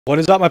What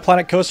is up, my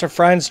Planet Coaster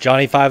friends?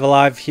 Johnny5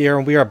 Alive here,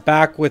 and we are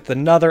back with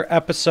another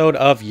episode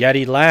of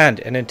Yeti Land.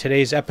 And in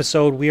today's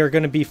episode, we are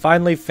going to be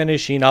finally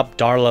finishing up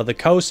Darla the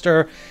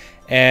coaster,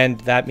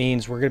 and that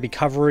means we're going to be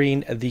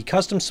covering the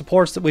custom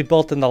supports that we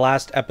built in the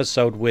last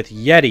episode with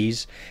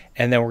Yetis,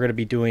 and then we're going to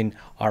be doing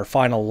our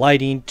final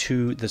lighting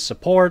to the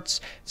supports,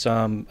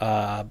 some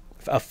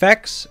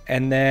effects,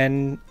 and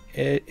then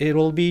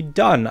it'll be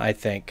done, I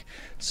think.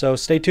 So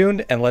stay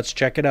tuned, and let's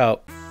check it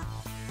out.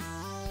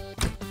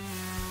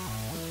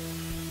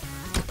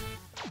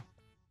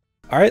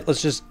 Alright,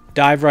 let's just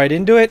dive right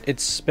into it.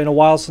 It's been a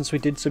while since we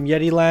did some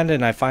Yeti Land,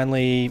 and I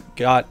finally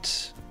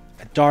got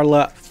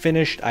Darla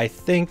finished, I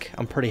think.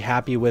 I'm pretty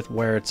happy with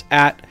where it's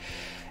at.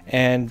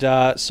 And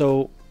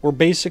so we're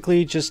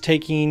basically just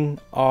taking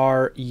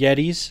our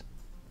Yetis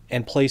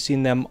and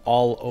placing them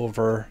all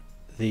over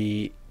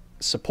the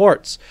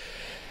supports.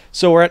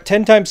 So we're at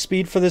 10 times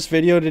speed for this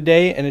video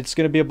today, and it's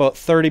going to be about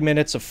 30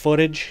 minutes of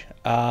footage.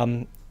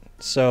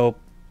 So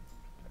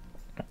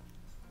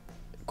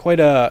quite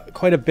a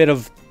bit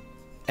of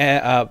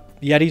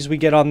Yetis we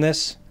get on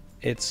this.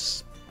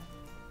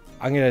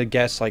 I'm gonna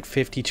guess like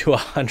 50 to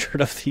 100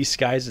 of these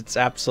guys. It's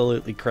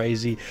absolutely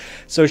crazy.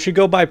 So it should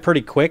go by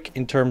pretty quick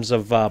in terms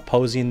of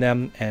posing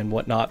them and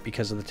whatnot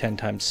because of the 10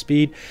 times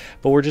speed,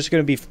 but we're just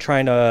going to be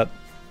trying to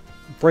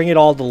bring it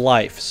all to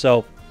life.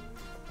 So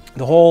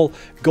the whole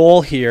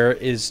goal here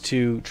is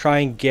to try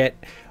and get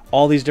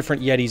all these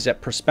different Yetis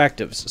at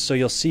perspectives. So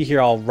you'll see here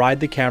I'll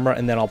ride the camera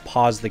and then I'll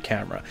pause the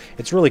camera.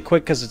 It's really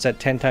quick because it's at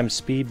 10 times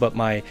speed, but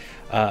my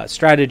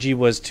strategy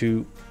was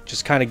to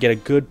just kind of get a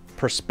good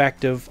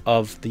perspective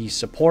of the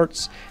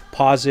supports,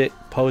 pause it,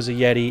 pose a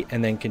Yeti,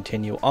 and then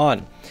continue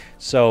on.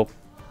 So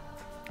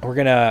we're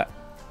gonna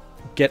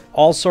get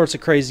all sorts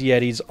of crazy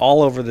Yetis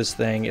all over this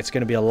thing. It's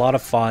going to be a lot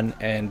of fun,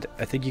 and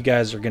I think you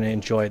guys are going to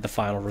enjoy the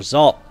final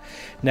result.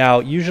 Now,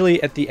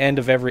 usually at the end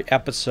of every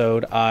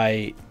episode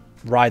I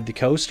ride the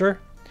coaster,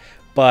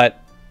 but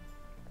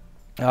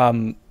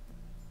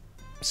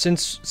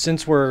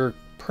since we're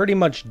pretty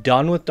much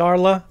done with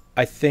Darla,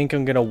 I think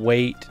I'm gonna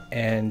wait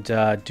and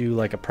do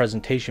like a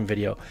presentation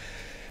video.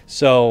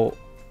 So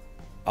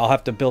I'll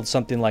have to build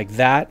something like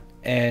that,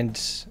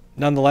 and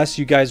nonetheless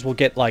you guys will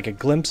get like a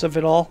glimpse of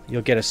it all.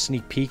 You'll get a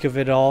sneak peek of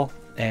it all,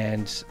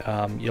 and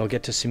you'll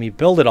get to see me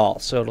build it all.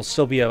 So it'll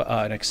still be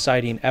an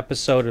exciting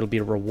episode. It'll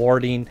be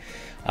rewarding,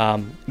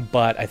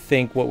 but I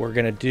think what we're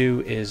gonna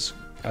do is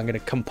I'm going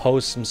to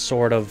compose some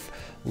sort of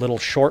little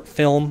short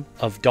film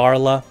of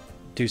Darla,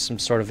 do some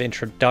sort of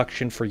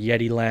introduction for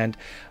Yeti Land,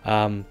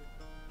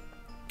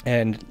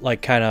 and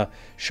like kind of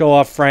show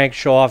off Frank,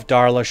 show off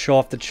Darla, show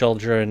off the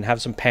children,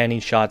 have some panning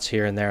shots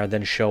here and there, and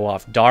then show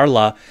off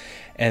Darla,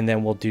 and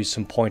then we'll do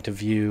some point of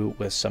view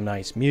with some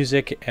nice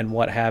music and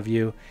what have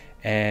you,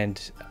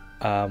 and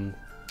then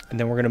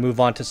we're going to move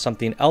on to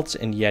something else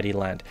in Yeti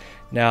Land.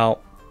 Now,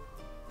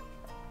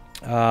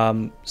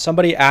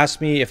 somebody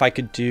asked me if I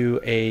could do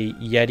a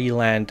Yeti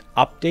Land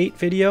update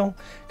video,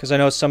 because I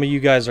know some of you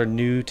guys are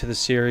new to the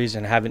series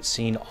and haven't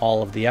seen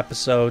all of the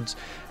episodes.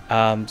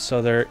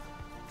 So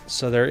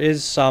there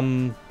is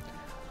some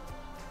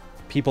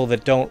people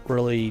that don't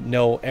really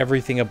know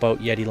everything about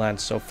Yeti Land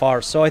so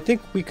far. So I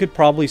think we could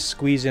probably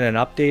squeeze in an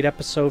update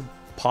episode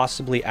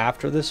possibly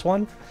after this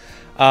one.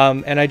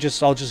 And I'll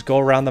just go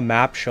around the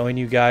map showing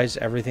you guys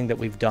everything that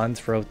we've done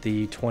throughout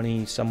the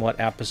 20 somewhat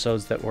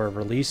episodes that we're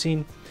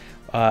releasing.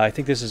 I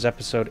think this is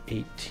episode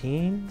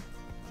 18,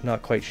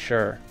 not quite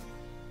sure,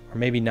 or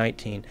maybe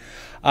 19.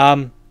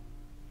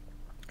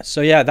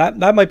 So yeah,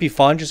 that might be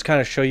fun, just kind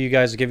of show you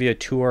guys, give you a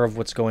tour of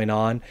what's going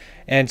on.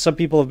 And some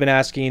people have been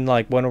asking,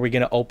 like, when are we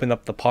going to open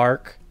up the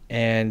park?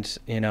 And,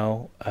 you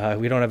know,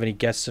 we don't have any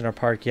guests in our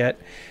park yet.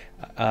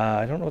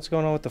 I don't know what's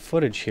going on with the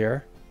footage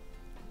here.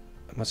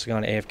 I must have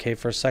gone AFK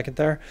for a second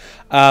there.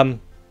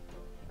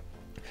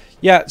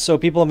 Yeah, so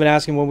people have been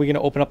asking when we're going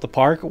to open up the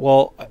park.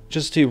 Well,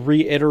 just to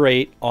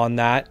reiterate on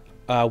that,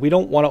 we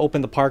don't want to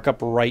open the park up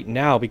right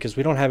now because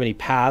we don't have any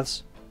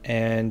paths,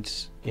 and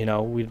you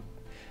know,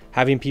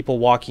 having people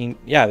walking,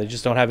 yeah, they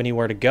just don't have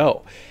anywhere to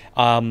go.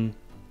 And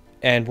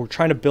we're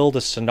trying to build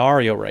a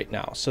scenario right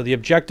now. So the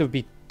objective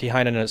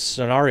behind a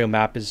scenario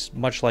map is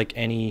much like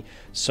any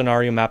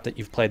scenario map that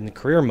you've played in the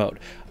career mode.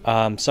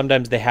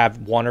 Sometimes they have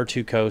one or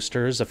two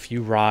coasters, a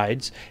few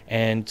rides,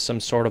 and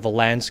some sort of a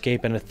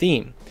landscape and a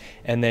theme.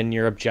 And then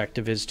your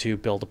objective is to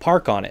build a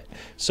park on it.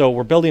 So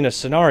we're building a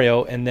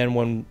scenario, and then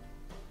when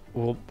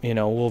we'll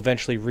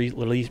eventually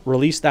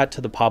release that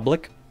to the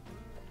public,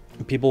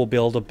 people will be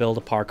able to build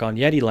a park on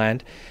Yeti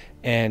Land,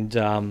 and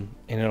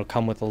it'll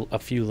come with a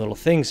few little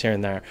things here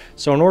and there.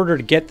 So in order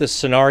to get this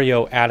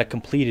scenario at a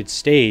completed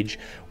stage,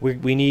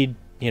 we need,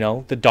 you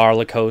know, the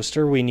Darla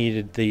coaster, we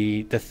needed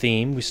the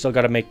theme, we still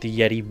got to make the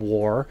Yeti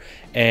War,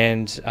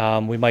 and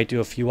we might do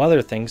a few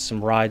other things,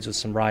 some rides with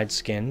some ride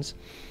skins.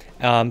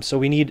 So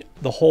we need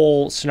the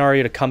whole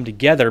scenario to come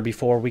together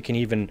before we can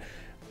even,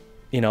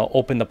 you know,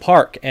 open the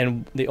park.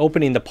 And the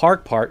opening the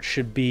park part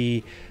should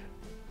be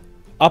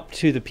up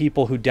to the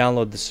people who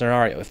download the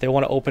scenario. If they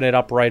want to open it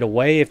up right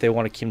away, if they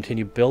want to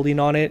continue building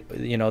on it,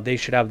 you know, they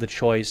should have the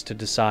choice to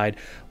decide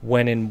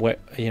when and what,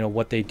 you know,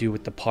 what they do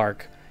with the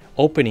park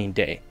opening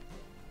day.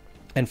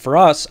 And for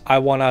us, I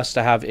want us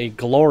to have a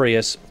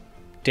glorious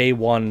day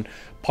one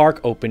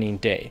park opening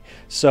day.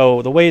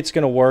 So the way it's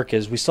going to work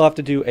is we still have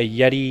to do a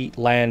Yeti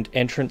Land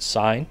entrance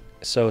sign.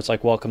 So it's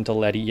like, welcome to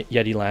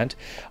Yeti Land.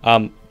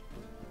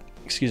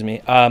 Excuse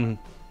me.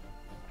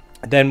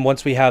 Then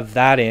once we have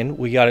that in,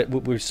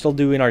 we're still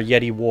doing our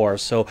Yeti War.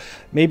 So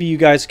maybe you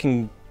guys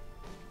can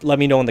let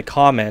me know in the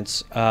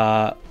comments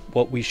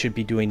what we should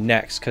be doing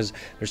next, because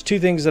there's two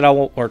things that I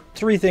want, or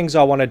three things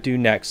I want to do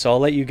next. So I'll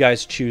let you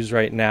guys choose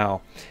right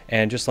now,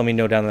 and just let me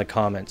know down in the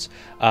comments.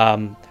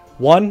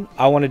 One,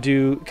 I want to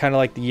do kind of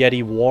like the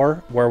Yeti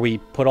War, where we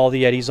put all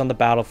the Yetis on the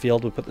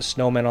battlefield, we put the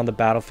snowmen on the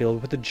battlefield,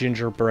 we put the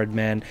gingerbread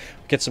men,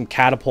 we get some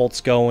catapults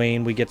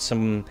going, we get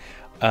some,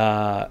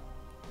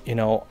 you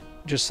know,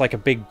 just like a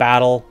big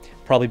battle,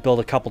 probably build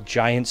a couple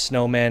giant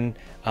snowmen,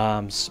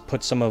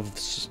 put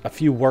a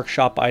few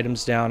workshop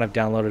items down. I've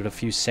downloaded a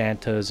few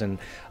Santas and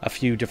a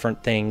few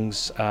different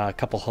things, a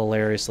couple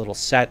hilarious little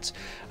sets.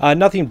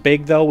 Nothing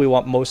big though. We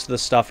want most of the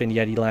stuff in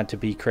Yeti Land to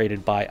be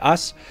created by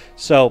us.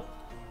 So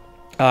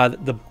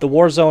the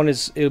war zone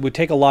it would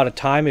take a lot of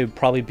time. It would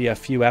probably be a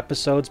few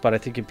episodes, but I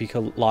think it'd be a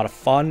lot of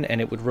fun,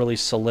 and it would really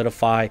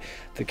solidify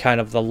the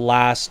kind of the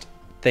last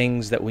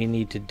things that we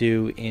need to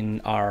do in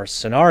our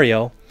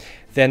scenario.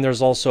 Then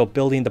there's also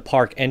building the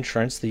park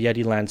entrance, the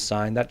Yeti Land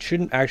sign. That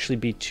shouldn't actually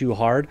be too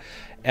hard.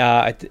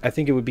 I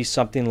think it would be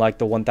something like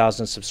the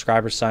 1,000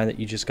 subscriber sign that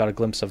you just got a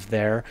glimpse of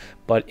there,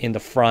 but in the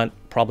front,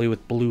 probably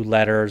with blue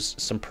letters,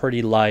 some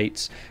pretty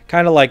lights,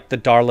 kind of like the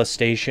Darla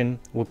station.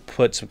 We'll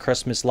put some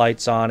Christmas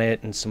lights on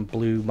it and some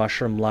blue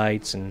mushroom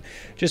lights, and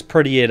just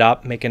pretty it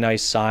up, make a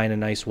nice sign, a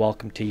nice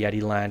welcome to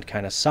Yeti Land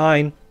kind of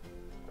sign.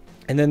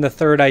 And then the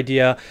third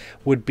idea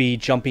would be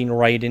jumping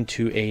right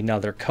into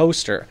another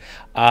coaster.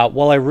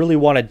 While I really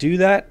want to do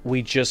that,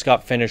 we just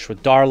got finished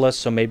with Darla,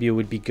 so maybe it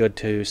would be good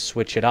to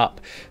switch it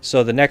up.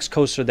 So the next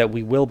coaster that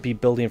we will be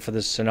building for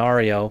this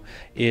scenario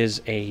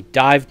is a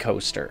dive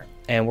coaster,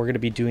 and we're going to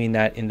be doing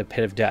that in the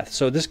Pit of Death.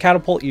 So this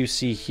catapult you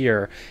see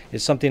here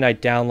is something I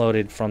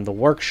downloaded from the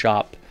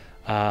workshop.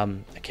 I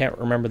can't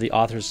remember the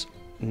author's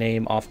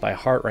name off by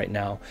heart right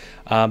now,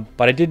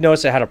 but I did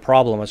notice it had a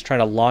problem. I was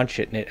trying to launch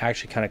it and it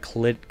actually kind of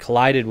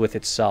collided with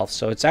itself,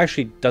 so it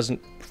actually doesn't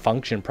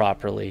function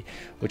properly,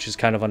 which is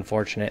kind of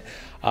unfortunate.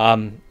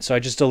 So I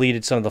just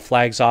deleted some of the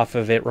flags off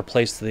of it,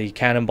 replaced the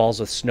cannonballs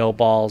with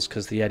snowballs,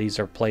 because the Yetis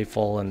are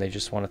playful and they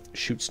just want to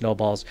shoot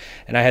snowballs,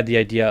 and I had the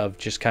idea of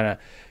just kind of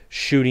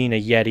shooting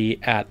a Yeti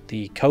at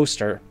the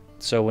coaster,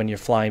 so when you're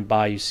flying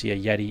by you see a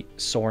Yeti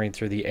soaring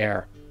through the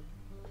air.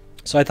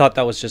 So I thought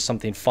that was just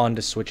something fun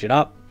to switch it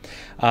up.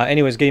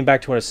 Anyways, getting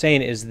back to what I was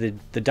saying, is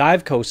the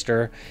dive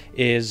coaster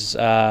is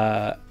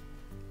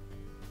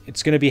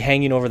it's going to be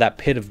hanging over that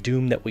pit of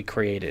doom that we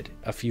created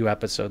a few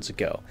episodes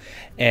ago,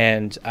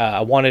 and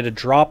I want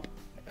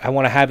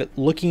to have it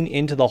looking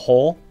into the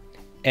hole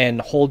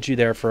and hold you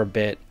there for a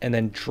bit and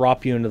then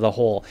drop you into the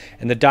hole.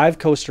 And the dive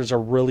coasters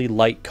are really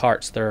light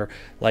carts. They're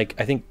like,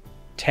 I think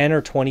 10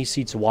 or 20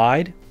 seats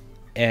wide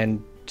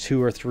and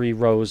 2 or 3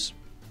 rows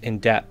in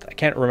depth. I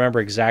can't remember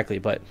exactly,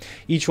 but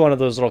each one of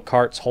those little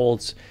carts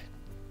holds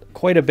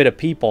quite a bit of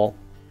people,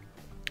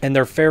 and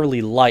they're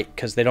fairly light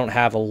because they don't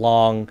have a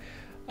long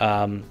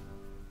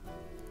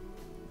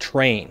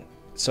train,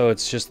 so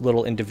it's just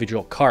little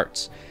individual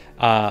carts.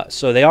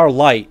 So they are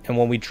light, and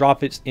when we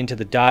drop it into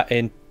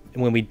the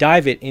when we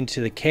dive it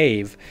into the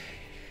cave,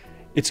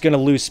 it's going to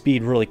lose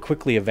speed really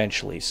quickly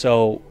eventually.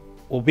 So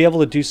we'll be able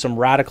to do some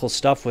radical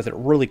stuff with it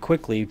really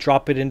quickly.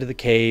 Drop it into the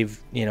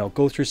cave, you know,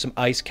 go through some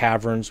ice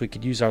caverns. We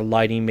could use our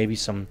lighting, maybe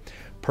some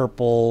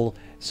purple,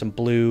 some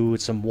blue,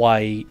 some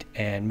white,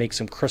 and make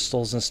some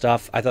crystals and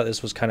stuff. I thought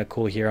this was kind of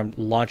cool here. I'm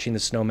launching the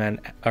snowman,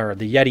 or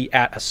the Yeti,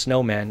 at a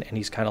snowman, and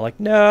he's kind of like,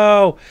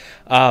 no.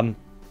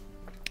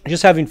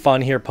 Just having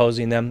fun here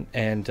posing them,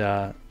 and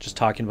just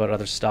talking about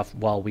other stuff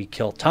while we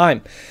kill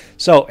time.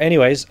 So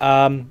anyways,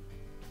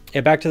 yeah,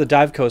 back to the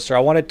dive coaster.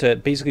 I wanted to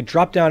basically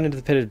drop down into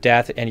the Pit of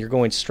Death, and you're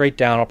going straight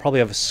down. I'll probably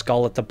have a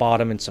skull at the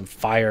bottom and some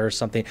fire or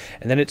something,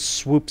 and then it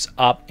swoops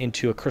up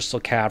into a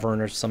crystal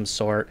cavern or some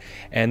sort,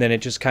 and then it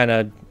just kind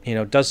of, you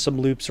know, does some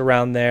loops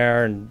around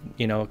there, and,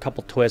 you know, a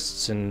couple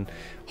twists and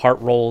heart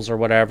rolls or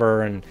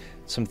whatever, and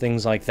some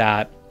things like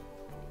that,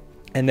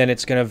 and then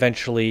it's going to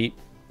eventually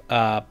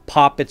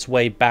pop its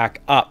way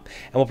back up,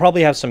 and we'll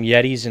probably have some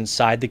Yetis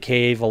inside the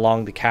cave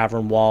along the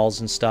cavern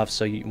walls and stuff,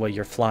 so while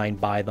you're flying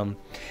by them.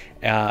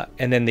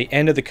 And then the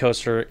end of the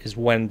coaster is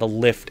when the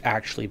lift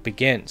actually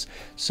begins.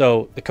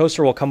 So the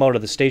coaster will come out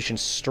of the station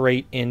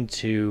straight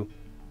into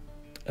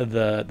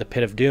the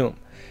Pit of Doom.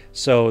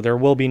 So there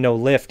will be no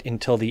lift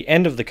until the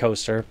end of the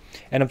coaster.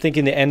 And I'm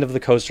thinking the end of the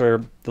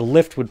coaster, the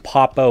lift would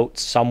pop out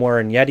somewhere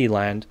in Yeti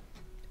Land.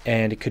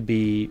 And it could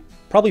be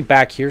probably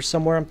back here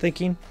somewhere, I'm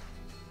thinking.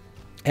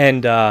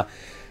 And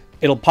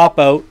it'll pop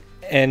out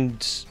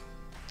and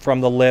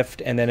from the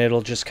lift, and then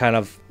it'll just kind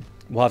of,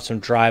 we'll have some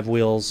drive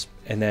wheels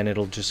and then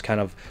it'll just kind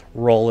of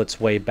roll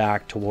its way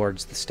back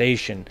towards the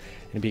station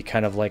and be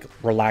kind of like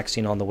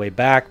relaxing on the way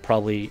back.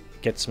 Probably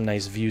get some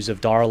nice views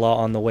of Darla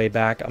on the way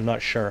back. I'm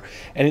not sure.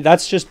 And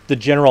that's just the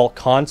general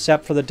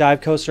concept for the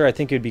dive coaster. I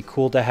think it'd be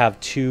cool to have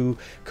 2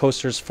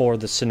 coasters for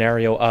the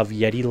scenario of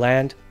Yeti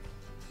Land.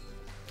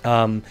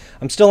 I'm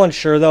still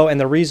unsure though, and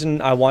the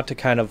reason I want to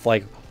kind of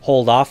like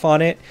hold off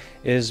on it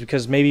is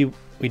because maybe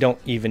we don't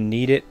even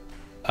need it.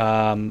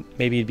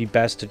 Maybe it'd be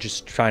best to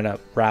just try to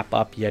wrap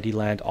up Yeti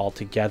Land all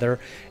together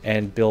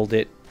and build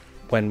it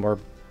when we're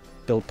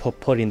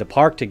putting the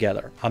park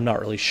together. I'm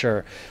not really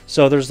sure.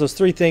 So there's those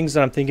 3 things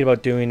that I'm thinking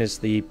about doing: is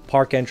the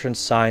park entrance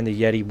sign,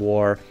 the Yeti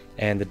War,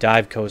 and the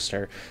dive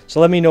coaster. So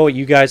let me know what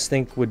you guys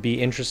think would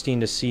be interesting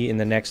to see in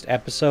the next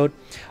episode.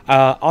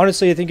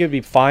 Honestly, I think it would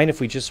be fine if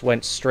we just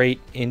went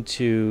straight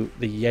into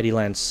the Yeti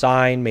Land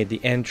sign, made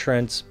the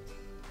entrance,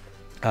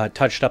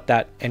 touched up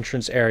that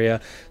entrance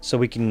area so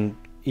we can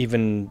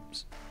even,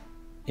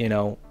 you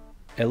know,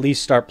 at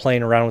least start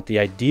playing around with the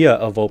idea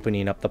of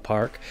opening up the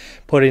park,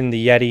 put in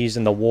the Yetis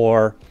and the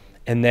War,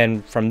 and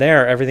then from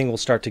there everything will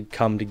start to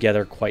come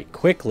together quite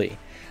quickly.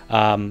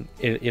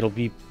 It'll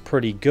be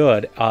pretty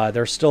good.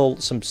 There's still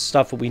some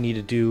stuff that we need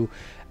to do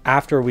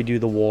after we do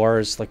the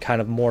Wars, like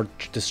kind of more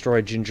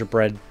destroy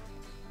gingerbread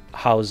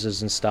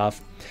houses and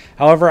stuff.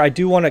 However, I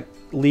do want to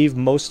leave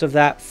most of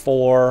that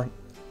for,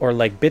 or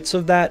like bits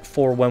of that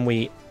for, when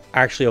we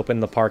actually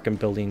open the park and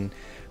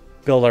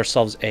build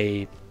ourselves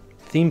a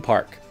theme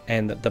park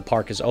and the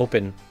park is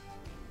open.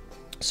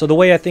 So the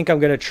way I think I'm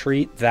going to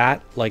treat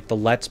that, like the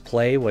Let's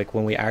Play, like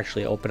when we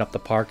actually open up the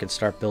park and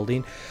start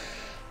building,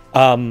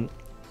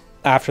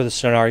 after the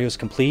scenario is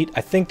complete,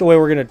 I think the way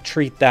we're going to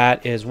treat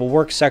that is we'll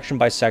work section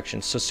by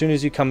section. So as soon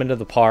as you come into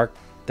the park,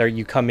 there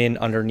you come in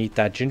underneath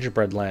that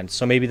gingerbread land.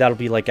 So maybe that'll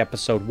be like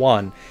episode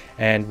 1,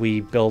 and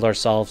we build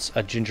ourselves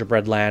a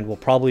gingerbread land. We'll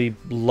probably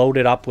load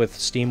it up with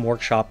Steam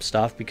Workshop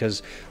stuff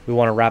because we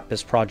want to wrap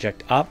this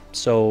project up.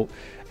 So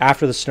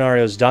after the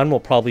scenario is done, we'll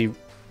probably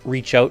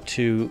reach out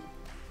to,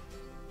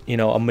 you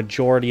know, a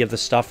majority of the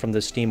stuff from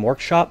the Steam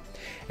Workshop,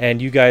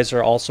 and you guys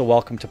are also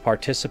welcome to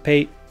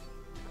participate.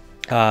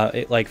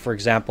 Like for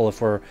example,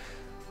 if we're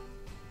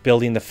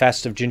building the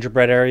festive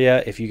gingerbread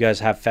area, if you guys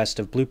have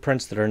festive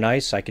blueprints that are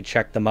nice, I could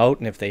check them out,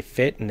 and if they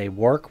fit and they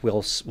work,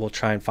 we'll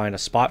try and find a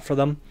spot for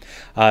them.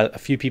 A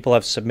few people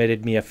have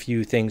submitted me a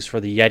few things for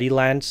the Yeti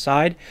Land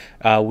side.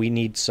 We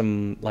need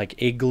some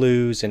like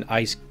igloos and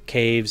ice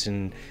caves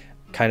and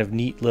kind of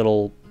neat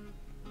little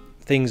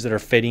things that are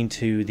fitting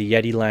to the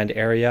Yeti Land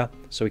area,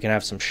 so we can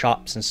have some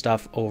shops and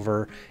stuff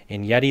over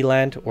in Yeti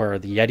Land where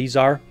the Yetis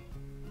are.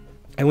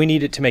 And we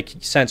need it to make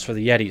sense for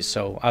the Yetis,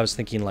 so I was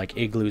thinking like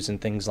igloos and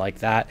things like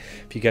that.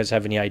 If you guys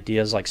have any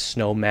ideas, like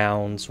snow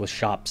mounds with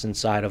shops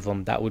inside of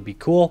them, that would be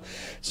cool.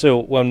 So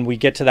when we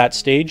get to that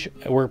stage,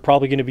 we're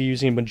probably going to be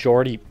using a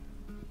majority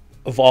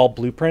of all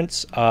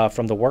blueprints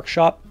from the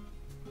workshop.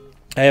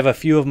 I have a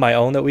few of my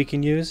own that we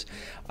can use.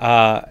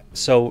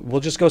 So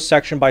we'll just go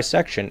section by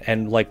section,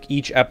 and like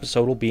each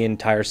episode will be an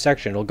entire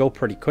section. It'll go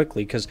pretty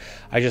quickly because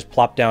I just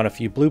plop down a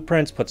few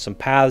blueprints, put some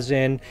paths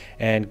in,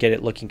 and get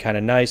it looking kind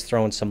of nice,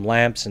 throw in some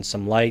lamps and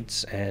some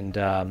lights, and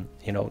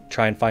you know,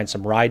 try and find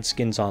some ride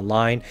skins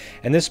online.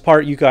 And this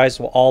part, you guys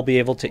will all be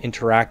able to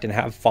interact and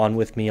have fun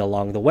with me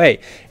along the way.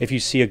 If you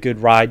see a good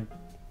ride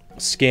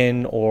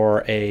skin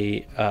or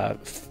a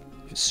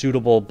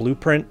suitable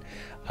blueprint,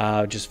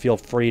 just feel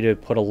free to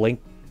put a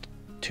link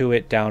to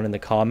it down in the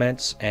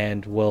comments,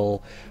 and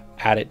we'll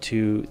add it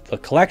to the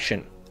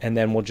collection, and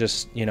then we'll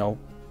just, you know,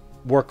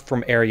 work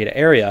from area to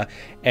area.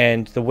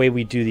 And the way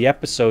we do the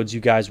episodes, you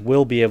guys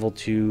will be able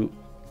to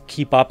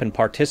keep up and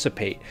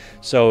participate.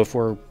 So if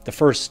we're the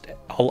first,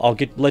 I'll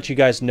let you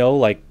guys know,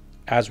 like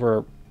as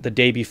we're the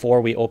day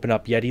before we open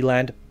up Yeti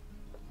Land,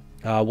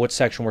 what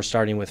section we're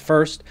starting with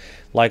first.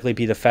 Likely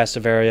be the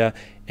festive area,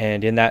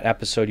 and in that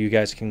episode you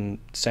guys can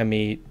send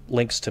me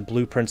links to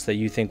blueprints that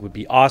you think would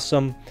be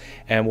awesome,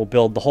 and we'll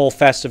build the whole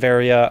festive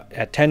area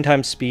at 10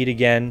 times speed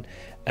again,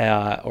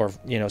 or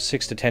you know,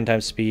 6 to 10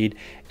 times speed.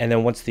 And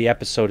then once the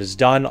episode is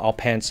done, I'll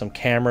pan some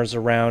cameras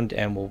around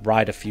and we'll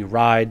ride a few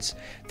rides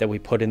that we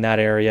put in that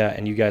area,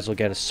 and you guys will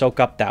get to soak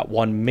up that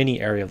one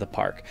mini area of the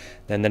park.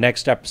 Then the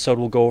next episode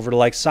we'll go over to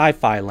like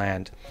Sci-Fi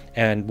Land,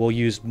 and we'll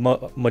use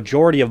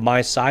majority of my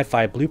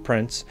sci-fi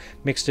blueprints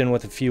mixed in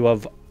with a few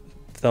of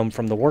them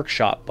from the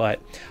workshop. But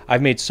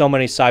I've made so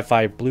many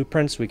sci-fi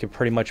blueprints, we could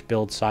pretty much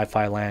build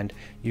Sci-Fi Land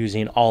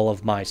using all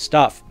of my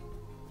stuff.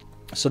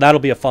 So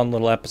that'll be a fun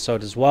little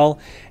episode as well.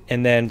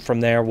 And then from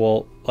there,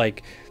 we'll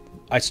like,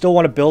 I still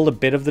want to build a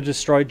bit of the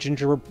destroyed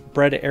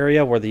gingerbread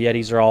area where the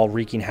Yetis are all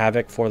wreaking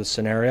havoc for the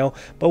scenario,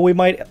 but we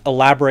might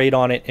elaborate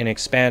on it and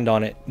expand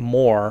on it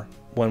more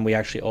when we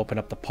actually open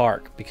up the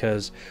park,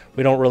 because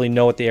we don't really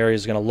know what the area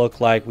is going to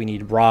look like. We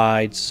need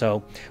rides,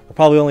 so we're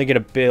probably only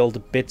going to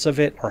build bits of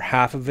it or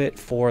half of it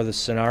for the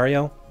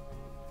scenario.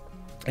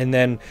 And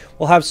then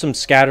we'll have some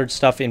scattered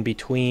stuff in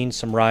between,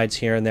 some rides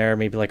here and there,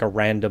 maybe like a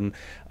random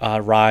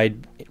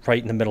ride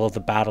right in the middle of the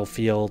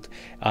battlefield.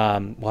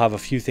 We'll have a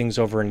few things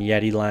over in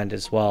Yeti Land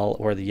as well,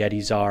 where the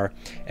Yetis are.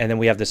 And then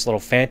we have this little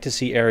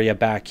fantasy area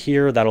back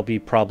here. That'll be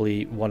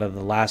probably one of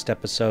the last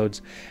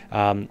episodes.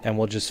 And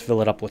we'll just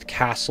fill it up with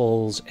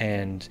castles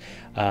and,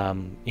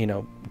 you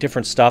know,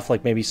 different stuff,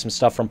 like maybe some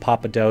stuff from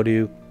Papa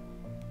Dodu.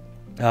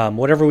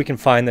 Whatever we can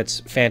find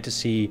that's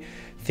fantasy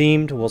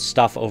themed, we'll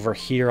stuff over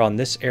here on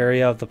this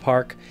area of the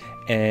park,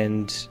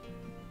 and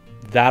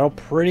that'll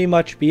pretty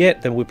much be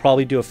it. Then we'll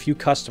probably do a few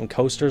custom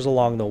coasters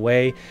along the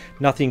way.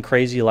 Nothing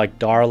crazy like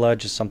Darla,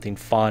 just something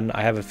fun.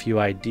 I have a few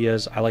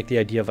ideas. I like the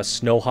idea of a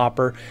snow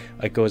hopper.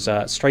 It goes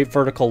a straight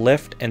vertical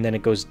lift, and then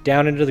it goes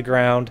down into the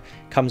ground,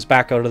 comes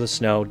back out of the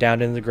snow,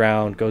 down into the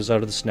ground, goes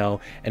out of the snow,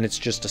 and it's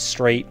just a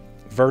straight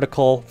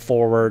vertical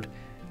forward,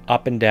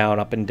 up and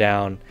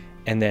down,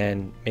 and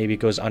then maybe it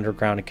goes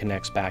underground and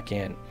connects back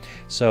in.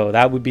 So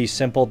that would be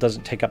simple,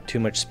 doesn't take up too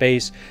much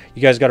space.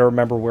 You guys got to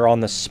remember we're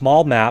on the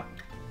small map,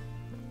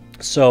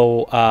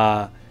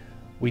 so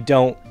we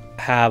don't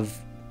have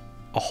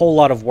a whole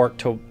lot of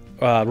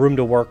room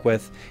to work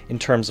with in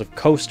terms of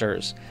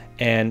coasters,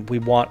 and we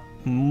want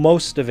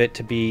most of it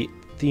to be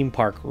theme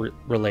park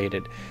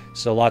related.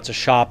 So lots of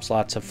shops,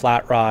 lots of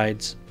flat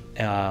rides,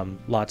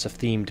 lots of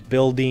themed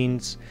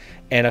buildings,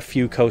 and a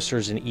few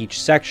coasters in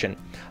each section.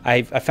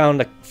 I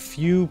found a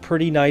few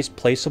pretty nice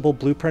placeable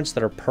blueprints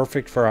that are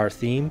perfect for our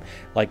theme,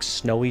 like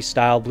snowy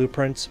style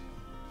blueprints.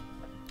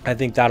 I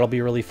think that'll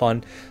be really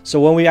fun. So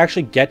when we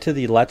actually get to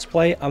the Let's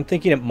Play, I'm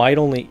thinking it might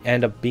only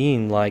end up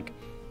being like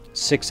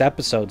 6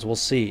 episodes. We'll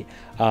see.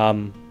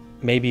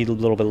 Maybe a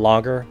little bit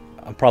longer.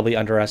 I'm probably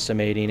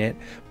underestimating it.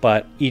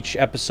 But each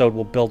episode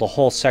will build a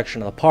whole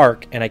section of the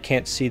park, and I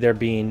can't see there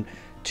being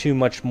too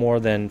much more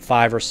than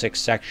 5 or 6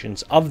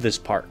 sections of this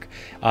park.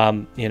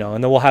 You know,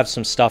 and then we'll have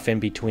some stuff in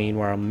between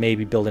where I'm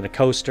maybe building a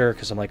coaster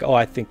because I'm like, oh,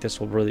 I think this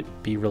will really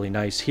be really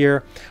nice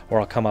here,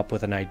 or I'll come up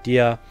with an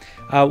idea.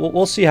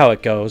 We'll see how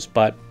it goes,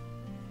 but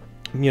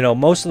you know,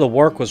 most of the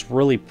work was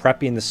really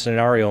prepping the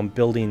scenario and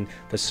building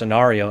the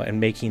scenario and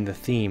making the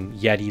theme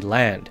Yeti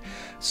Land.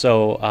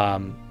 So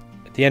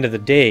at the end of the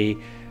day,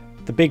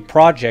 the big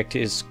project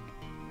is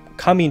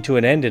coming to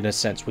an end in a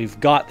sense. We've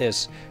got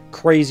this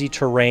crazy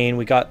terrain.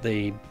 We got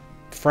the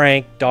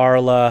Frank,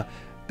 Darla,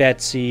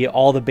 Betsy,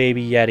 all the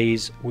baby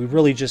Yetis. We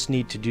really just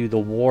need to do the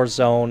war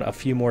zone, a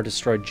few more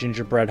destroyed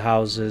gingerbread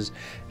houses,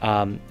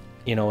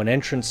 you know, an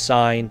entrance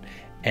sign,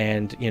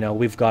 and you know,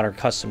 we've got our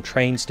custom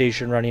train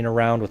station running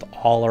around with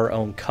all our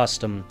own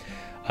custom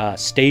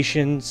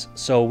stations.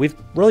 So we've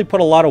really put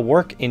a lot of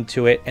work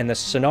into it, and the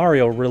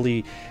scenario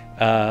really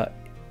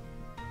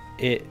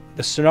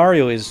the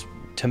scenario is,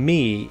 to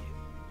me,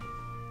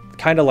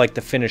 kind of like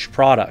the finished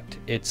product.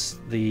 It's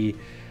the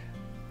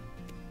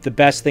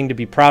best thing to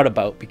be proud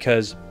about,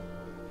 because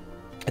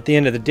at the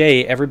end of the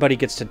day, everybody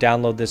gets to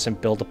download this and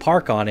build a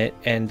park on it,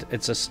 and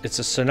it's a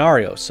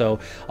scenario. So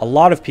a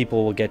lot of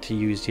people will get to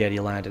use Yeti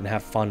Land and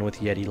have fun with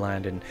Yeti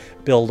Land and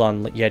build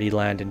on Yeti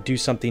Land and do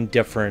something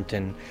different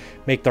and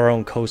make their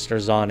own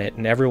coasters on it,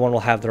 and everyone will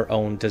have their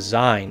own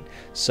design.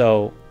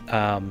 So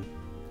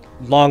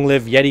long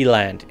live Yeti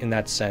Land in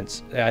that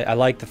sense. I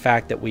like the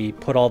fact that we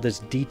put all this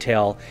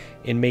detail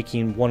in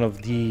making one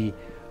of the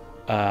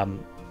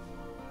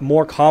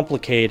more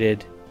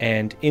complicated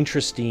and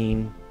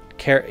interesting,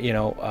 you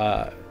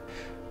know,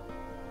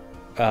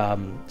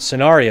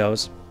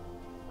 scenarios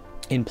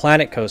in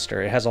Planet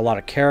Coaster. It has a lot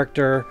of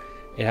character.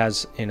 It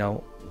has, you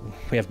know,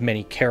 we have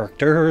many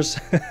characters.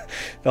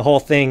 The whole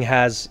thing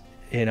has,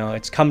 you know,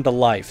 it's come to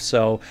life.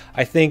 So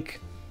I think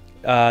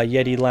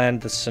Yeti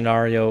Land, the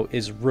scenario,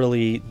 is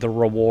really the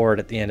reward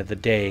at the end of the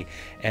day,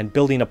 and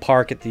building a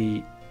park at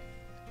the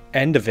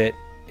end of it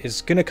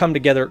is going to come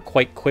together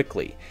quite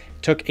quickly.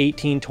 It took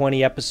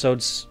 18-20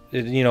 episodes.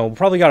 You know,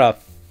 probably got a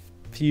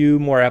few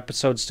more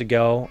episodes to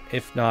go,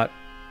 if not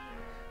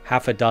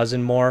half a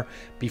dozen more,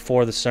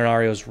 before the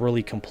scenario is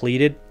really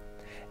completed.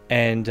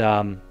 And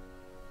to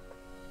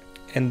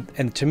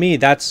me,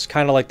 that's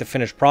kind of like the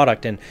finished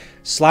product, and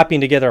slapping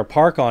together a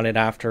park on it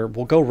after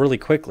will go really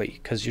quickly,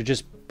 because you're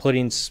just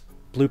putting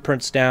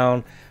blueprints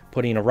down,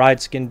 putting a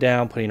ride skin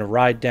down, putting a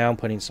ride down,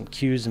 putting some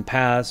queues and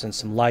paths and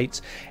some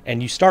lights,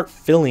 and you start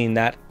filling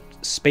that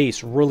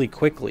space really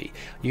quickly.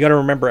 You got to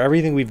remember,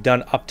 everything we've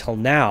done up till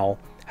now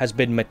has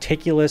been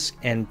meticulous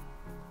and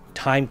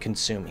time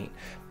consuming.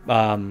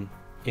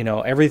 You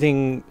know,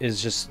 everything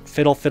is just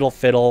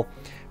fiddle,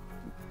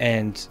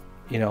 and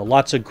you know,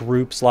 lots of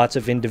groups, lots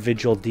of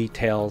individual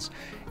details,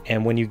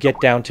 and when you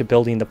get down to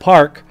building the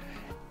park,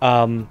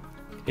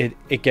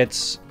 it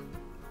gets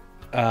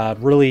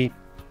really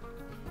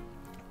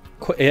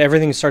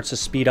everything starts to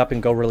speed up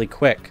and go really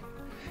quick.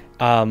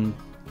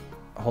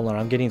 Hold on,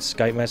 I'm getting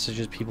Skype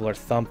messages. People are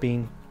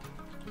thumping.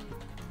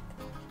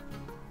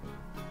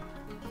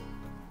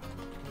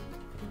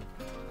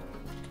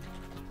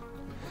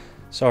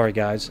 Sorry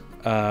guys,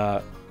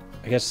 I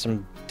guess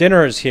some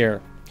dinner is here.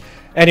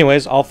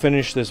 Anyways, I'll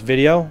finish this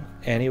video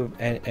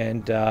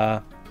and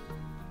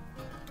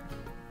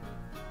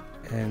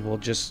and we'll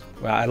just,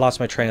 well, I lost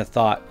my train of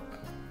thought.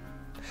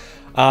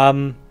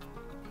 Yeah,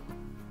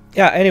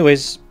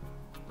 anyways,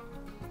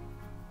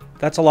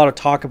 that's a lot of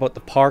talk about the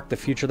park, the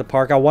future of the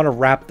park. I want to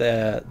wrap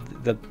the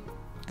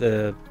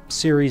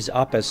series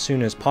up as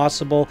soon as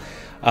possible.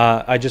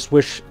 I just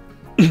wish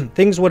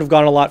things would have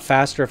gone a lot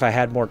faster if I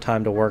had more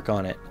time to work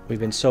on it. We've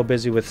been so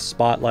busy with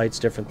spotlights,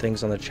 different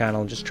things on the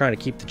channel, and just trying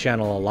to keep the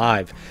channel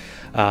alive,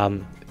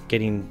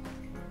 getting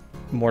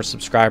more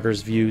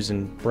subscribers, views,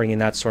 and bringing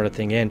that sort of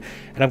thing in.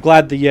 And I'm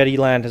glad the Yeti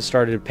land has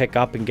started to pick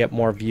up and get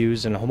more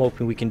views, and I'm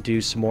hoping we can do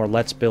some more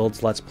let's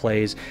builds, let's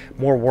plays,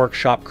 more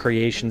workshop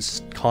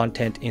creations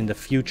content in the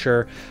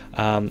future.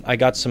 I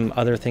got some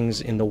other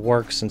things in the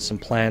works and some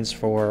plans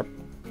for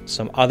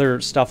some other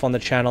stuff on the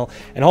channel,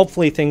 and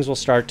hopefully things will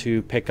start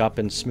to pick up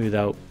and smooth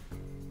out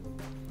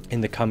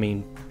in the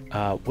coming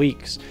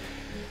weeks.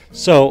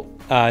 So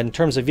in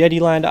terms of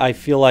Yeti land, I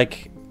feel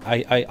like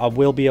I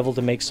will be able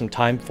to make some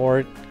time for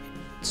it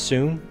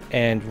soon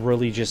and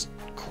really just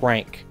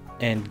crank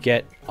and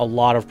get a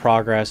lot of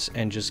progress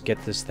and just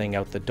get this thing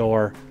out the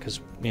door,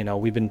 because, you know,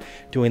 we've been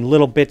doing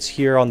little bits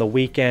here on the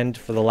weekend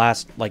for the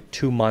last like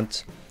 2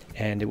 months,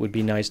 and it would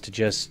be nice to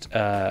just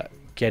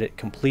get it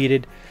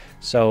completed.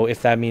 So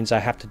if that means I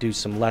have to do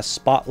some less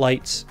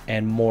spotlights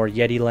and more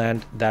Yeti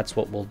land, that's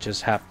what we'll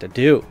just have to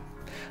do.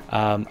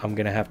 I'm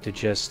gonna have to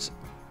just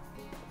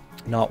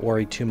not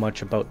worry too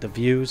much about the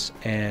views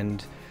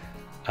and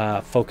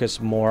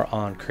focus more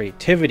on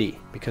creativity,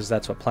 because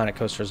that's what Planet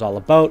Coaster is all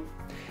about.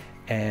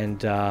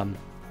 And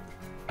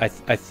I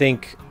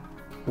think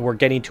we're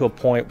getting to a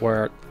point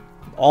where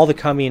all the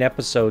coming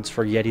episodes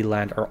for Yeti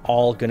Land are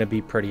all going to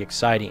be pretty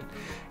exciting.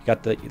 You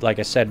got the, like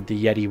I said,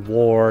 the Yeti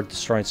War,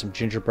 destroying some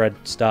gingerbread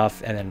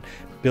stuff, and then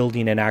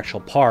building an actual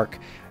park.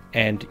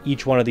 And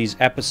each one of these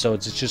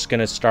episodes is just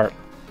going to start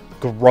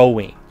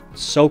growing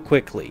so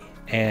quickly.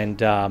 And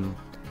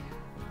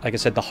like I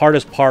said, the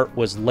hardest part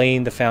was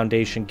laying the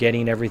foundation,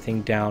 getting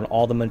everything down,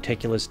 all the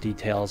meticulous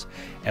details,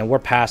 and we're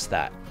past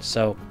that.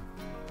 So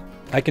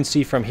I can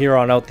see from here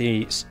on out,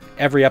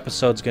 every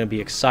episode's going to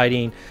be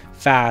exciting,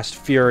 fast,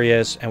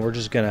 furious, and we're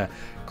just going to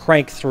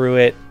crank through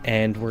it,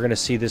 and we're going to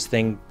see this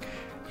thing,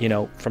 you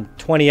know, from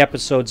 20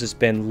 episodes, it's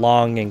been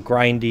long and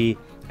grindy,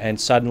 and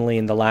suddenly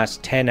in the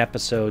last 10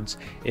 episodes,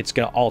 it's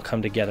going to all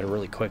come together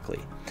really quickly.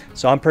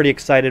 So I'm pretty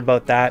excited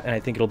about that, and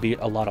I think it'll be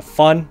a lot of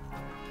fun.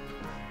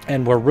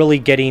 And we're really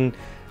getting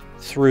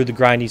through the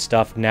grindy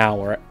stuff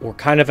now. We're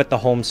kind of at the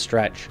home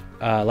stretch.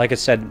 Like I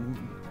said,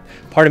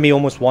 part of me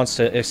almost wants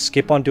to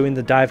skip on doing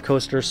the dive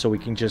coaster so we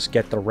can just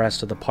get the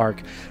rest of the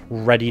park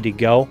ready to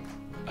go.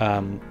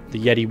 The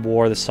Yeti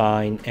War, the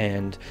sign,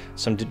 and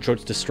some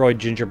destroyed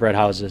gingerbread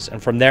houses.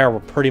 And from there,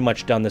 we're pretty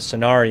much done the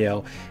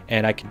scenario,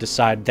 and I can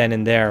decide then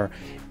and there,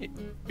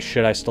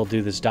 should I still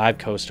do this dive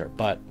coaster?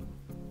 But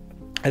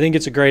I think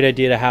it's a great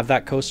idea to have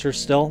that coaster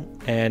still,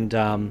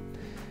 and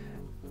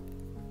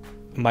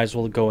might as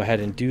well go ahead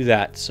and do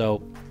that.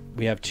 So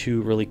we have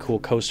 2 really cool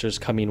coasters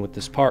coming with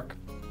this park.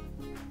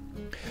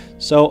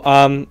 So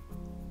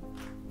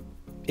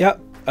yeah,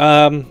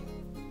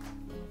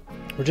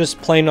 we're just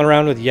playing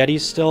around with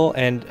Yetis still,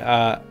 and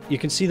you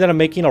can see that I'm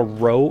making a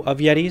row of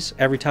Yetis.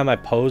 Every time I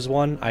pose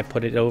one, I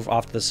put it over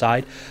off to the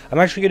side. I'm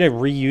actually going to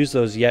reuse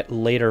those yet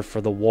later for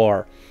the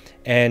war,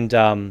 and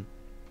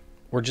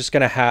we're just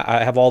going to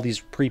I have all these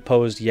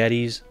pre-posed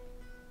Yetis,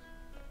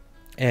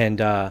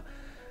 and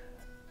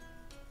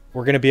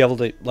we're going to be able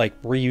to like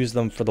reuse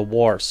them for the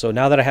war. So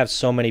now that I have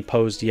so many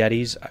posed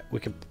Yetis, we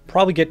could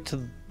probably get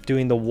to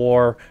doing the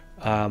war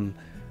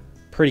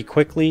pretty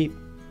quickly,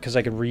 because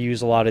I can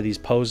reuse a lot of these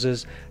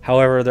poses.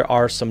 However, there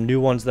are some new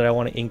ones that I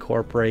want to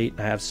incorporate.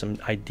 I have some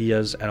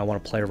ideas, and I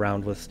want to play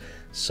around with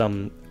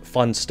some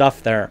fun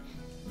stuff there.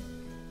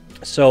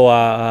 So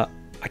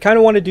I kind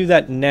of want to do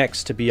that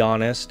next, to be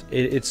honest.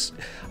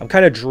 I'm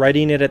kind of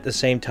dreading it at the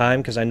same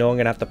time, because I know I'm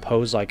going to have to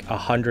pose like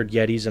 100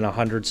 Yetis and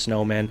 100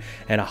 snowmen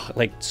and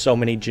like so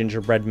many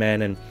gingerbread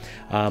men. And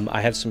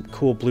I have some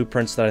cool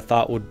blueprints that I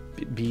thought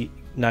would be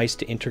nice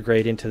to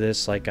integrate into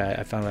this. Like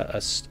I found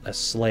a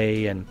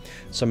sleigh and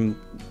some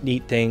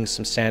neat things,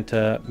 some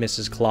Santa,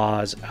 Mrs.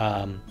 Claus,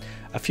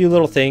 a few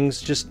little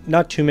things, just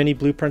not too many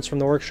blueprints from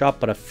the workshop,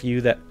 but a few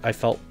that I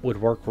felt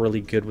would work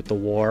really good with the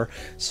war,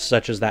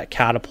 such as that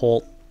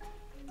catapult.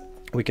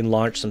 We can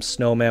launch some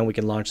snowmen, we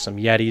can launch some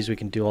Yetis, we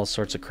can do all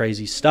sorts of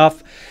crazy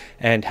stuff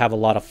and have a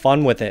lot of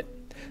fun with it.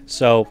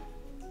 So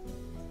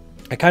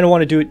I kind of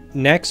want to do it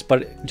next,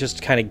 but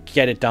just kind of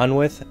get it done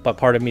with. But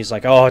part of me is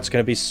like, oh, it's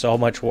going to be so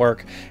much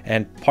work.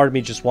 And part of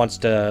me just wants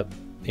to,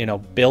 you know,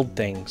 build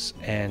things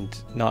and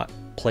not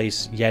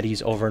place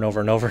Yetis over and over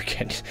and over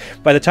again.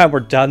 By the time we're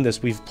done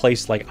this, we've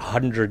placed like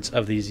hundreds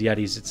of these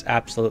Yetis. It's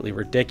absolutely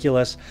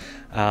ridiculous.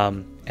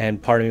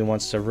 And part of me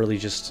wants to really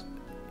just,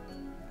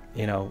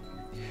 you know,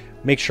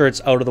 make sure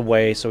it's out of the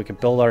way so we can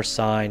build our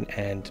sign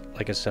and,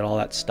 like I said, all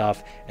that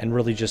stuff, and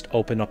really just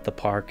open up the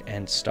park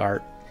and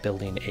start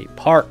building a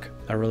park.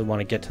 I really want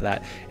to get to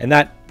that, and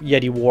that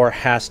Yeti War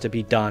has to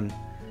be done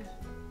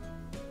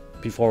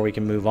before we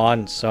can move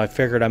on. So I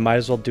figured I might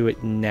as well do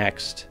it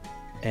next,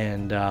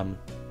 and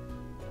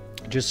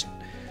just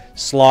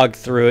slog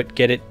through it,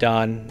 get it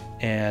done,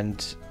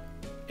 and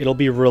it'll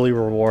be really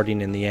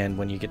rewarding in the end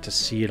when you get to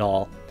see it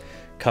all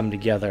come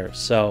together.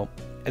 So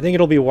I think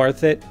it'll be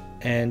worth it,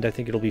 and I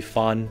think it'll be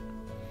fun.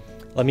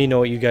 Let me know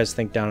what you guys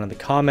think down in the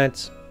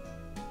comments.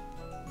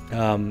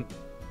 And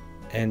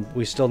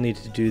we still need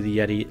to do the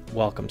Yeti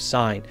welcome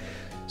sign.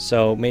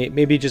 So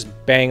maybe just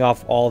bang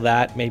off all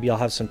that. Maybe I'll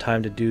have some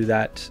time to do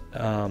that.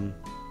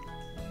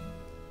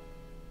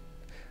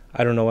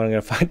 I don't know when I'm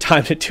going to find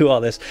time to do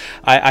all this.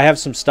 I have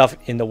some stuff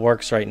in the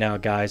works right now,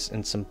 guys,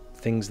 and some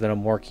things that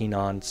I'm working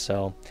on.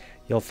 So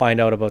you'll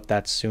find out about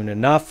that soon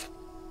enough.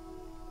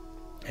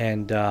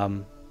 And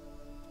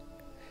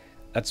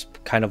that's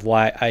kind of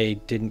why I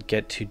didn't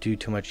get to do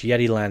too much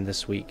Yeti Land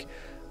this week.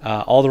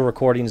 All the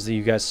recordings that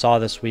you guys saw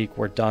this week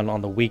were done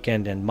on the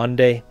weekend and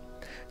Monday,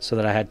 so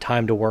that I had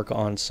time to work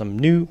on some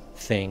new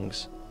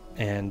things.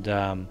 And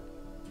I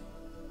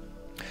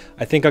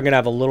think I'm going to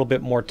have a little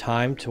bit more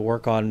time to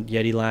work on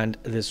Yeti Land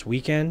this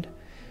weekend.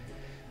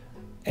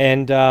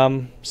 And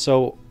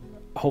so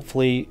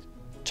hopefully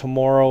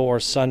tomorrow or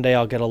Sunday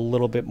I'll get a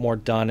little bit more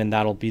done, and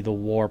that'll be the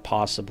war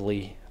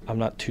possibly. I'm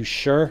not too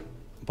sure,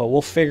 but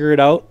we'll figure it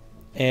out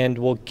and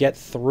we'll get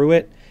through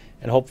it.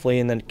 And hopefully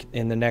in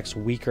the next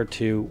week or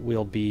two,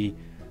 we'll be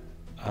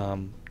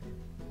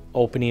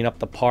opening up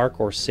the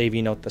park or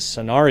saving out the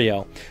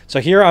scenario.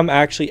 So here I'm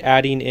actually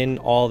adding in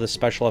all the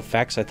special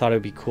effects. I thought it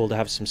would be cool to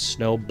have some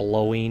snow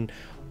blowing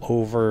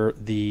over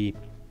the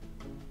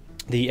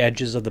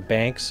edges of the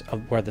banks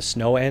of where the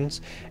snow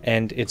ends.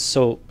 And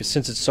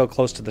since it's so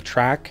close to the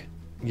track,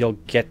 you'll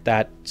get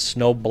that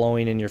snow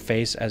blowing in your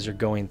face as you're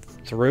going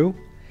through.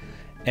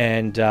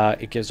 And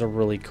it gives a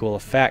really cool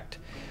effect.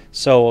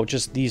 So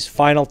just these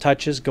final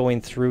touches going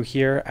through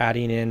here,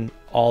 adding in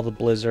all the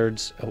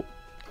blizzards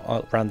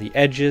around the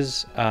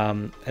edges,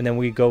 and then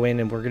we go in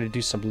and we're going to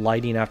do some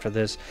lighting after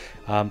this.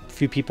 A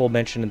few people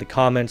mentioned in the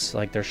comments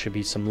like there should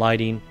be some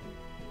lighting,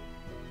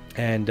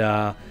 and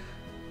I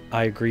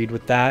agreed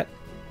with that.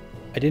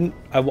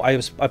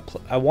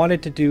 I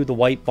wanted to do the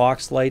white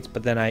box lights,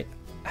 but then I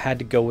had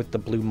to go with the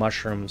blue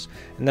mushrooms,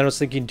 and then I was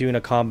thinking doing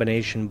a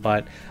combination,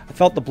 but I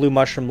felt the blue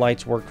mushroom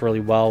lights worked really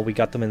well. We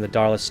got them in the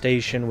Darla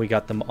station, we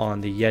got them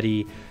on the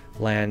Yeti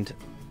Land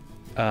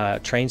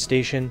train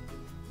station,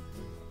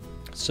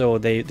 so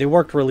they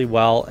worked really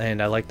well,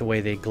 and I like the way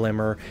they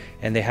glimmer,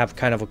 and they have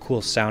kind of a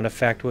cool sound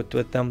effect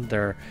with them.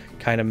 They're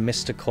kind of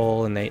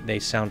mystical, and they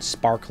sound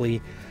sparkly.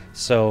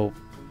 So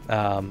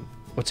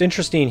what's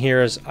interesting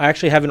here is I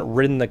actually haven't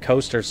ridden the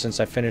coaster since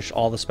I finished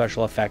all the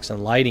special effects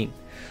and lighting.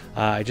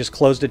 I just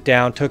closed it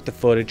down, took the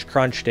footage,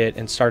 crunched it,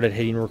 and started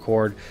hitting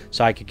record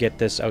so I could get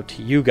this out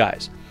to you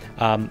guys.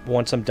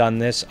 Once I'm done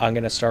this, I'm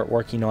going to start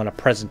working on a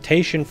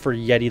presentation for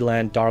Yeti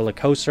Land Darla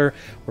Coaster.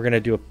 We're going to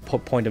do a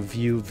point of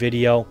view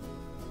video,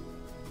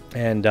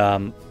 and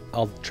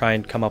I'll try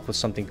and come up with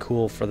something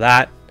cool for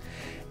that.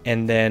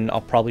 And then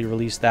I'll probably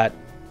release that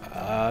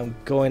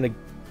going to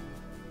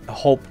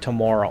hope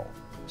tomorrow.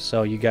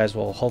 So you guys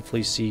will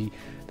hopefully see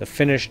the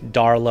finished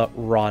Darla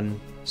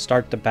run,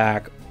 start to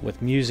back, with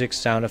music,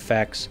 sound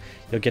effects.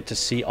 You'll get to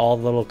see all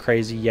the little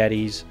crazy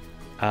Yetis.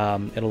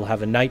 It'll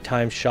have a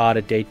nighttime shot,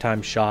 a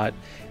daytime shot,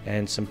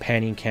 and some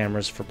panning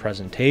cameras for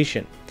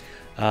presentation.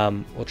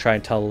 We'll try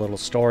and tell a little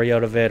story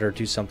out of it or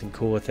do something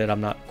cool with it. I'm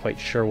not quite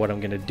sure what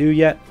I'm going to do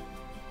yet,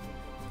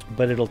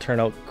 but it'll turn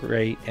out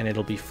great and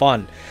it'll be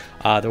fun.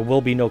 There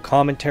will be no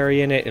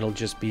commentary in it. It'll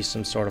just be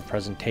some sort of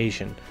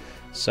presentation.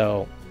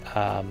 So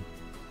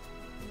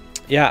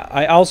yeah,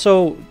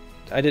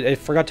 I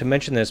forgot to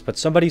mention this, but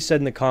somebody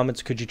said in the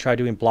comments, could you try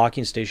doing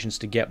blocking stations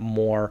to get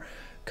more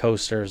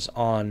coasters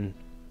on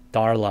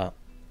Darla?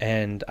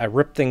 And I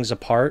ripped things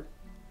apart,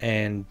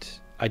 and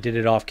I did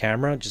it off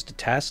camera just to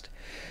test.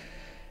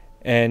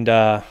 And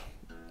I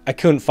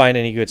couldn't find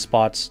any good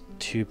spots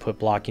to put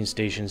blocking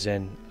stations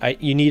in.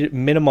 You need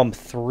minimum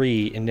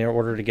 3 in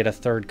order to get a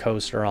third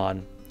coaster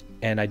on.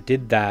 And I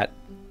did that,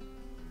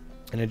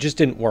 and it just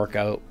didn't work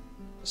out.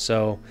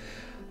 So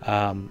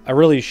I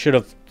really should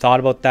have thought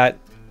about that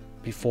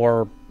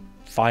before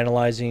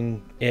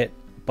finalizing it,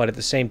 but at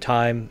the same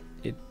time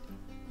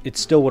it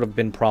still would have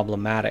been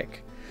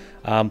problematic.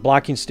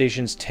 Blocking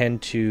stations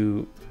tend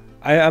to,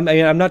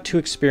 I'm not too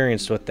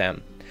experienced with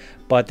them,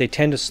 but they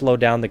tend to slow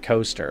down the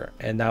coaster,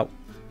 and that,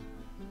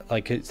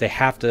 like,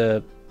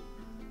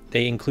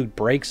 they include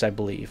brakes, I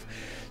believe.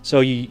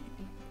 So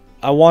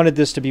I wanted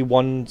this to be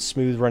one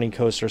smooth running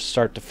coaster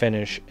start to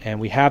finish, and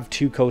we have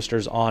 2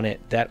 coasters on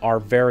it that are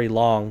very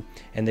long,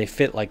 and they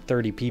fit like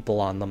 30 people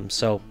on them.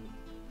 So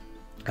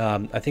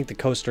I think the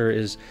coaster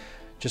is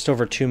just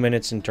over 2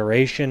 minutes in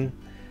duration,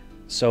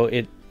 so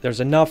there's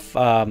enough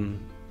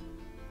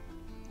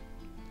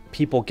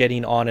people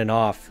getting on and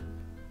off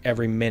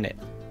every minute.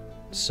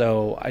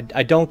 So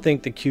I don't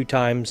think the queue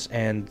times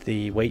and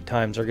the wait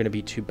times are going to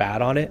be too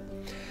bad on it.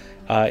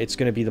 It's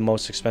going to be the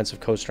most expensive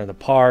coaster in the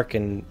park,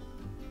 and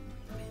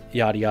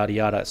yada yada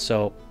yada.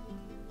 So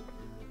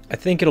I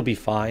think it'll be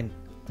fine,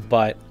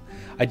 but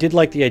I did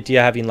like the idea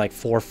of having like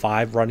 4 or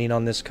 5 running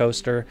on this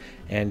coaster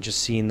and just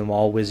seeing them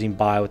all whizzing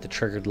by with the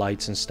triggered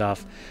lights and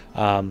stuff.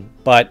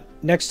 But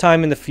next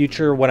time in the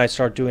future, when I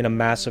start doing a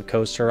massive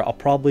coaster, I'll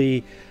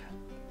probably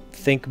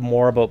think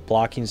more about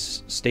blocking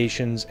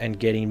stations and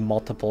getting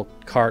multiple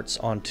carts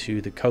onto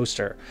the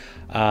coaster.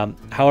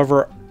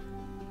 However,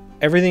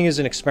 everything is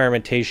an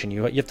experimentation.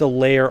 You have to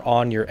layer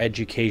on your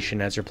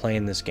education as you're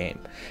playing this game.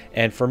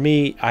 And for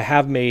me, I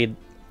have made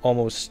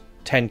almost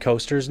 10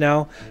 coasters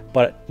now,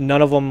 but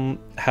none of them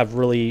have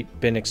really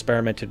been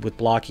experimented with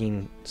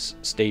blocking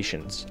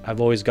stations.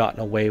 I've always gotten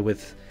away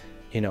with,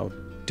 you know,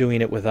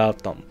 doing it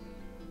without them.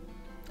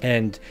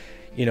 And,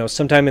 you know,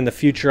 sometime in the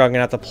future, I'm going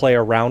to have to play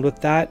around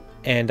with that.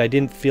 And I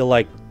didn't feel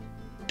like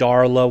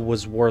Darla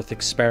was worth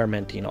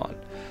experimenting on.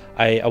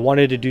 I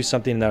wanted to do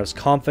something that I was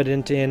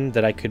confident in,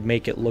 that I could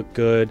make it look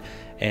good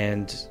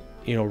and,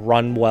 you know,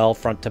 run well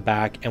front to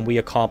back, and we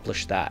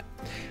accomplished that.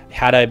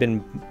 Had I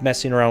been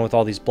messing around with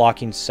all these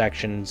blocking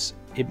sections,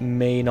 it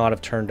may not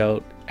have turned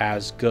out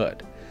as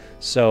good.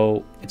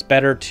 So it's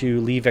better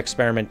to leave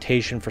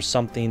experimentation for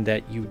something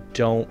that you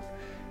don't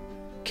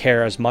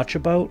care as much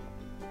about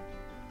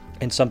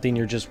and something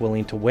you're just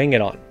willing to wing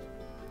it on.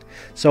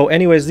 So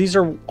anyways, these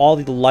are all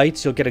the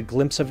lights. You'll get a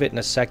glimpse of it in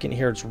a second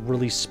here. It's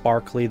really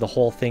sparkly. The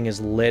whole thing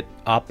is lit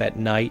up at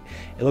night.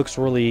 It looks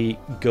really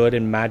good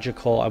and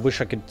magical. I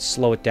wish I could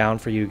slow it down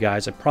for you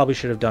guys. I probably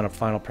should have done a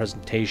final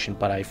presentation,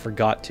 but I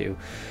forgot to.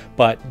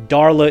 But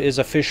Darla is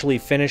officially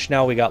finished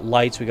now. We got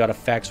lights, we got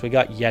effects, we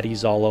got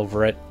Yetis all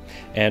over it,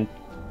 and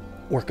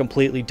we're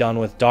completely done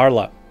with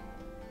Darla.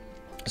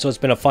 So it's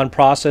been a fun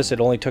process. It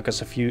only took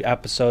us a few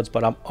episodes,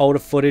 but I'm out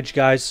of footage,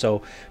 guys,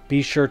 so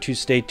be sure to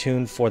stay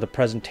tuned for the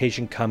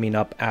presentation coming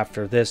up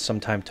after this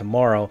sometime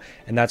tomorrow.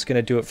 And that's going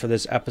to do it for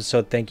this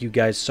episode. Thank you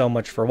guys so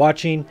much for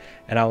watching,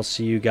 and I will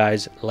see you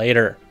guys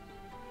later.